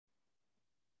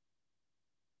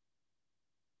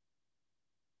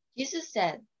Jesus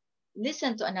said,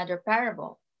 "Listen to another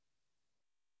parable.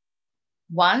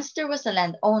 Once there was a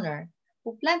landowner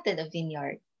who planted a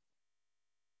vineyard,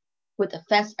 put a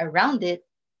fence around it,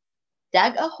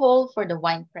 dug a hole for the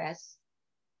winepress,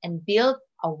 and built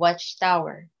a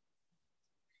watchtower.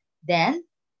 Then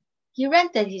he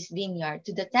rented his vineyard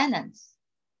to the tenants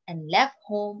and left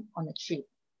home on a trip.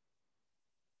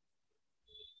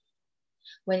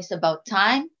 When it's about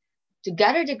time to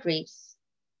gather the grapes,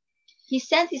 he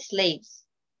sent his slaves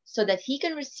so that he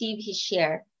can receive his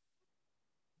share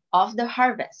of the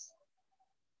harvest.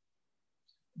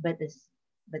 But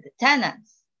but the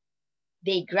tenants,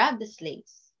 they grabbed the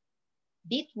slaves,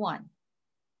 beat one,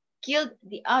 killed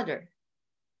the other,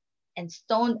 and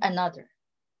stoned another.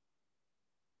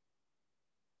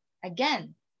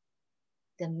 Again,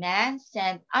 the man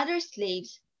sent other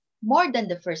slaves more than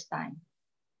the first time.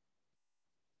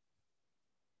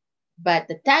 But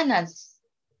the tenants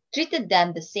treated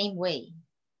them the same way.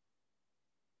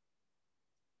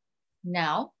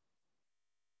 Now,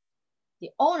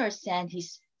 the owner sent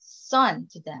his son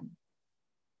to them.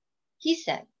 He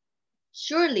said,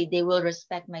 "Surely they will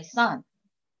respect my son."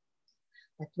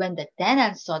 But when the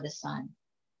tenants saw the son,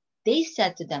 they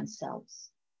said to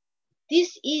themselves,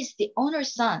 "This is the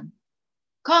owner's son.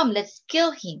 Come, let's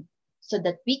kill him so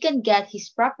that we can get his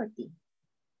property."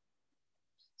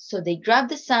 So they grabbed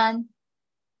the son,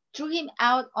 threw him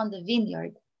out on the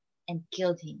vineyard, and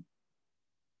killed him.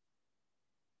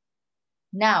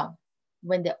 Now,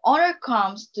 when the owner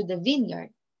comes to the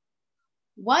vineyard,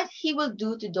 what he will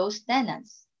do to those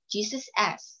tenants? Jesus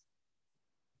asked.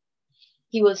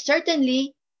 "He will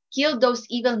certainly kill those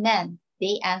evil men,"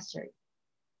 they answered.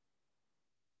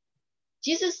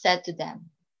 Jesus said to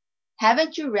them,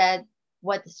 "Haven't you read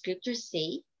what the scriptures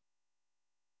say?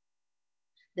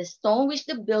 The stone which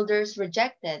the builders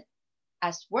rejected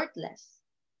as worthless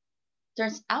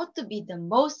turns out to be the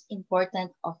most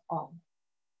important of all."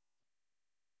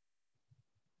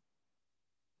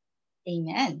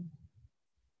 Amen.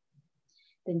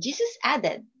 Then Jesus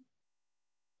added,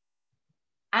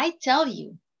 "I tell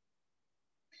you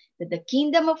that the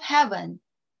kingdom of heaven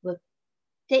will,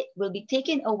 will be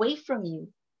taken away from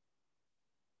you,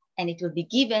 and it will be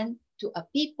given to a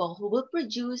people who will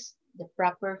produce the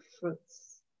proper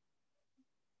fruits."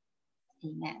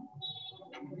 Amen.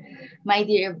 My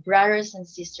dear brothers and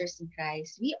sisters in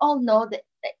Christ, we all know that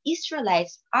the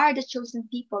Israelites are the chosen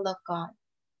people of God.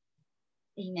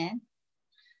 Amen.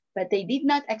 But they did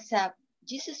not accept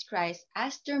Jesus Christ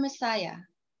as their Messiah.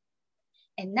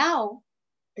 And now,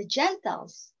 the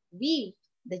Gentiles, we,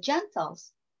 the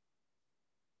Gentiles,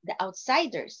 the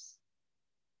outsiders,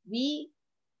 we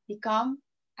become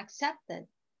accepted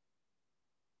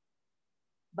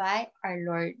by our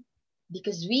Lord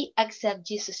because we accept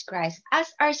Jesus Christ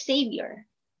as our Savior.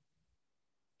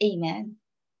 Amen.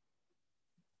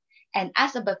 And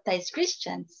as a baptized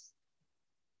Christians,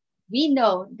 we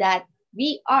know that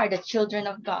we are the children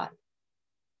of God.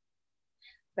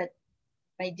 But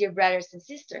my dear brothers and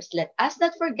sisters, let us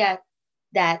not forget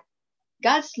that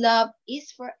God's love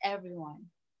is for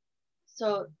everyone.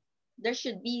 So there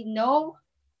should be no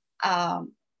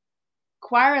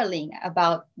quarreling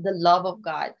about the love of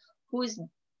God. Who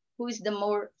is the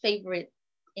more favorite?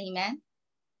 Amen.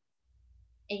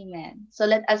 Amen. So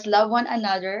let us love one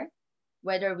another,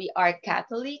 whether we are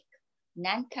Catholic,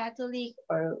 non-Catholic,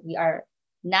 or we are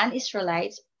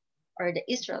non-Israelites or the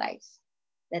Israelites.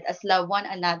 Let us love one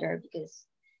another because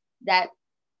that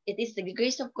it is the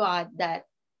grace of God that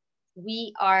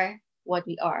we are what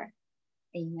we are.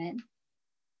 Amen.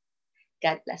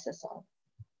 God bless us all.